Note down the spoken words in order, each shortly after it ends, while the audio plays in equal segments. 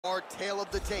Our tale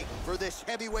of the tape for this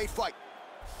heavyweight fight.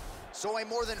 So a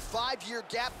more than 5-year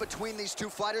gap between these two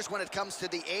fighters when it comes to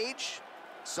the age.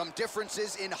 Some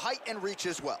differences in height and reach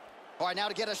as well. All right, now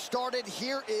to get us started,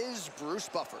 here is Bruce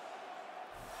Buffer.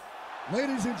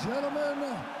 Ladies and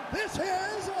gentlemen, this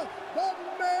is the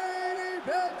main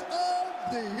event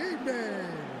of the evening.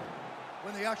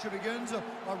 When the action begins,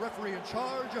 our referee in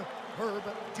charge, Herb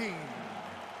Dean.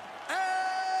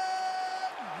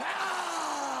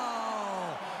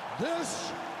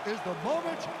 This is the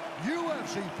moment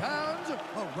UFC fans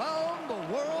around the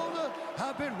world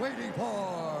have been waiting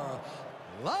for.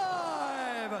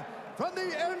 Live from the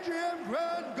MGM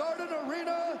Grand Garden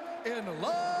Arena in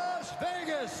Las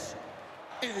Vegas.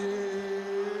 It's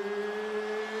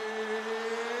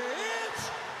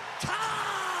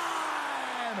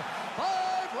time!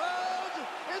 5 rounds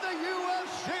in the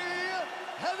UFC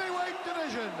heavyweight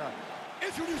division.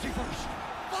 Introducing first,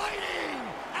 fighting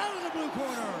out of the blue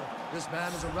corner. This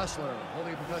man is a wrestler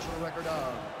holding a professional record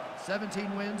of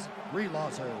 17 wins, 3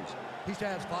 losses. He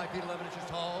stands 5 feet 11 inches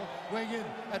tall, weighing in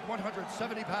at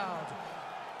 170 pounds.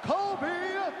 Colby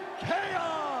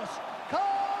Chaos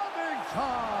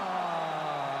Covington.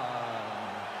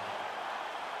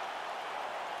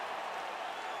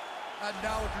 And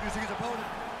now introducing his opponent,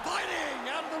 fighting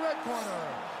out of the red corner.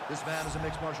 This man is a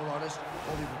mixed martial artist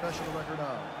holding a professional record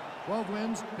of 12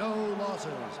 wins, no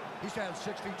losses. He stands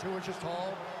 6 feet 2 inches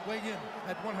tall, weighing in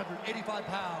at 185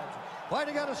 pounds.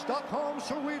 Fighting out of Stockholm,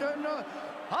 Sweden,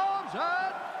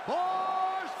 Khamzat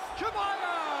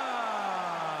Chimaev.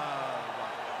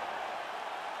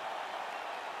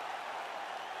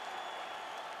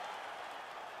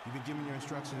 You've been given your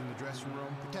instructions in the dressing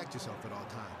room. Protect yourself at all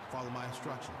times. Follow my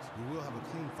instructions. We will have a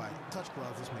clean fight. Touch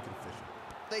gloves, let's make it official.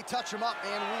 They touch him up,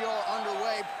 and we are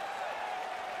underway.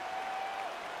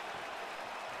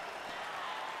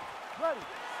 Ready.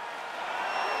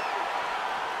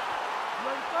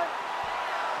 Ready to fight?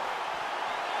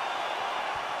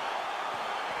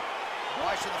 All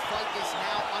right, so the fight is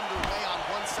now underway. On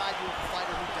one side, you have a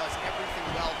fighter who does everything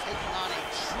well, taking on a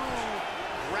true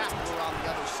grappler on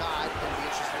the other side. It'll be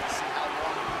interesting to see how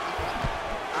long he can keep up.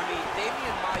 I mean,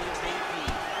 Damian Maia may be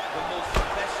the most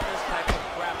professional type of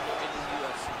grappler in the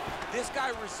UFC. This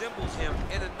guy resembles him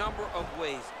in a number of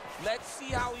ways. Let's see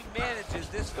how he manages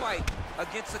this fight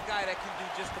against a guy that can do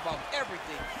just about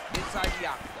everything inside the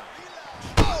octagon.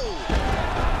 Oh!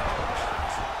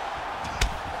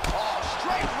 Oh,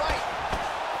 straight right.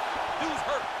 Dude's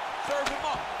hurt. Serve him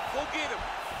up. Go get him.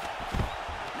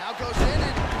 Now goes in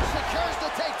and secures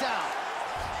the takedown.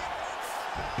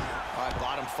 All right,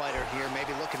 bottom fighter here,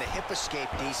 maybe looking to hip escape,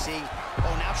 DC.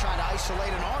 Oh, now trying to isolate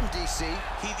an arm, DC.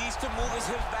 He needs to move his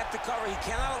hips back to cover. He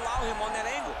cannot allow him on that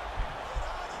angle.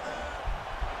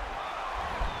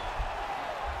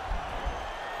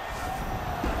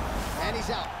 And he's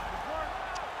out.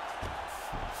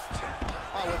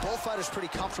 All right, well, both fighters pretty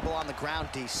comfortable on the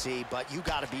ground, DC, but you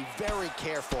got to be very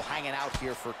careful hanging out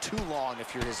here for too long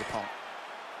if you're his opponent.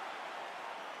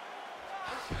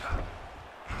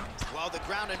 Well, the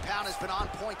ground and pound has been on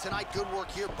point tonight. Good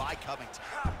work here by Covington.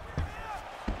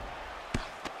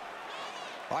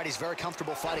 All right, he's very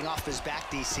comfortable fighting off his back,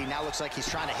 DC. Now looks like he's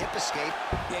trying to hip escape.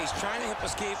 Yeah, he's trying to hip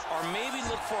escape or maybe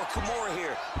look for a Kimura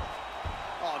here.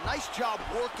 Oh, nice job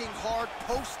working hard,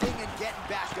 posting, and getting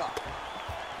back up.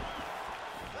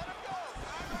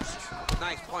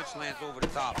 Nice punch lands over the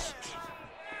top.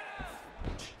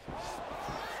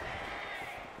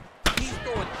 He's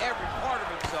throwing every part of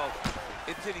himself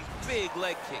into these big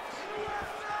leg kicks.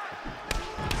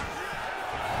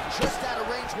 Just out of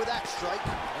range with that strike,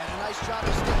 and a nice job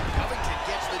of still. Covington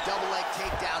gets the double leg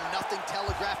takedown. Nothing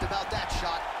telegraphed about that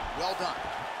shot. Well done.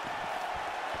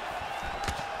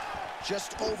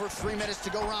 Just over 3 minutes to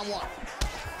go, round 1.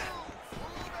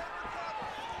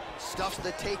 Stuffs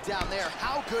the takedown there.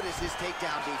 How good is his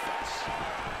takedown defense?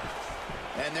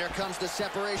 And there comes the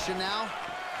separation now.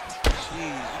 Jeez,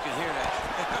 you can hear that.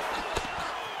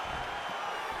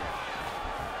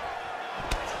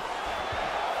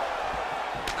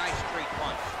 Nice straight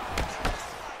punch.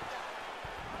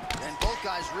 And both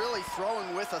guys really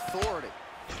throwing with authority.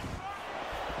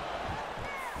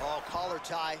 Oh, collar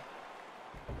tie.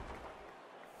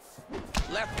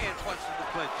 Left hand punch in the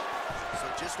clinch. So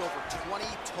just over 20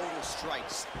 total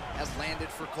strikes has landed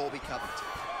for Colby Covington.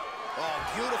 Oh,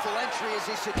 beautiful entry as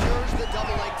he secures the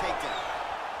double leg takedown.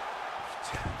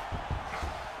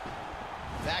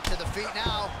 Back to the feet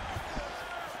now.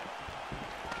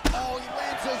 Oh, he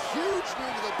lands a huge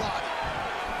knee to the body.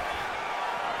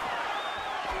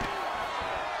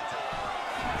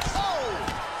 Oh!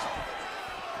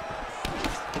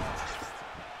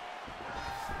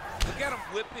 Look at him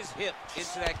whip his hip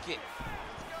into that kick.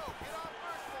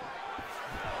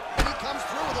 And he comes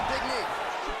through with a big knee.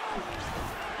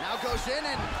 Now goes in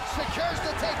and secures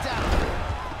the takedown.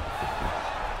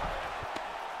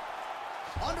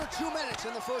 Under 2 minutes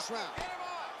in the first round.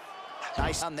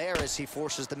 Nice on there as he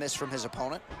forces the miss from his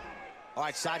opponent. All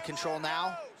right, side control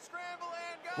now.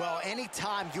 Well,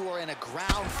 anytime you are in a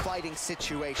ground fighting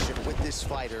situation with this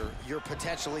fighter, you're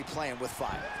potentially playing with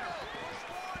fire.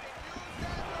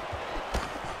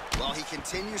 Well, he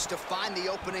continues to find the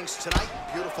openings tonight.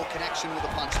 Beautiful connection with the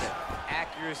punch there.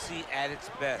 Accuracy at its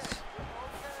best.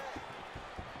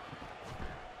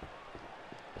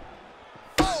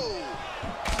 Oh!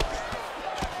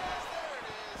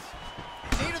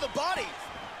 Knee to the body.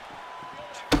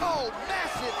 Oh,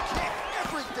 massive kick.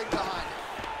 Everything behind it.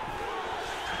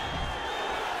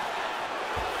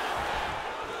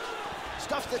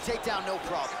 Stuffs the takedown, no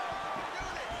problem.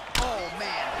 Oh,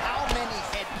 man, how many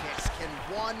head kicks can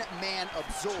one man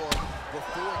absorb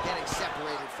before getting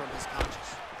separated from his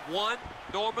conscience? One,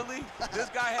 normally. This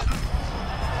guy has...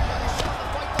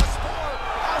 Fight thus far.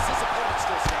 How's his opponent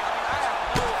still standing? I have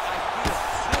no idea.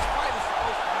 This fight is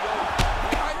supposed to be over.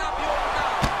 It might not be over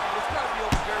now. It's got to be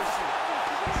over very soon.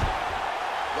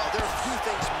 Well, there are few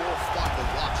things more fun to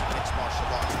watch in mixed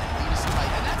martial arts than these fight,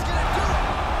 and that's going to do it.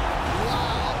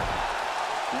 Wow.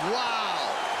 Wow.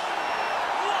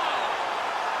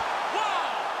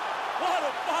 What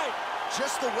a fight.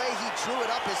 Just the way he drew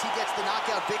it up as he gets the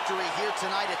knockout victory here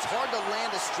tonight. It's hard to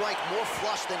land a strike more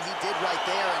flush than he did right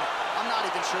there, and I'm not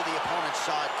even sure the opponent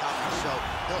saw it coming. So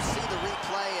he'll see the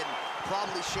replay and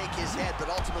probably shake his head, but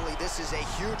ultimately this is a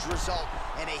huge result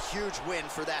and a huge win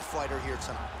for that fighter here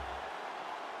tonight.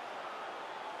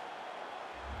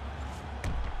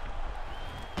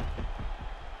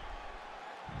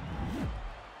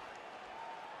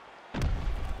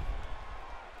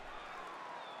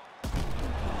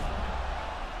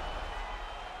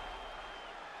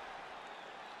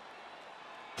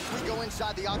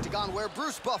 Inside the octagon where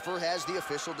Bruce Buffer has the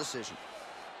official decision.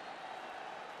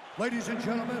 Ladies and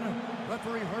gentlemen,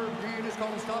 referee Herb Dean is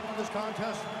calling a stop to this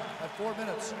contest at 4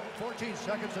 minutes, 14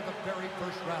 seconds of the very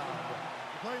first round.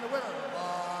 Declaring the winner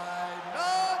by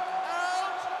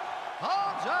knockout,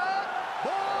 Khamzat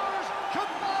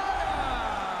Chimaev.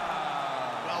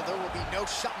 Well, there will be no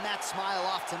shutting that smile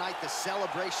off tonight. The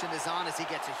celebration is on as he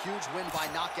gets a huge win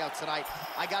by knockout tonight.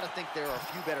 I got to think there are a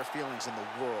few better feelings in the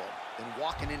world than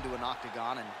walking into an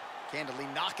octagon and candidly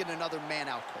knocking another man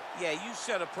out cold. Yeah, you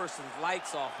shut a person's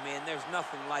lights off, man. There's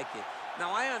nothing like it.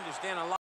 Now, I understand a lot.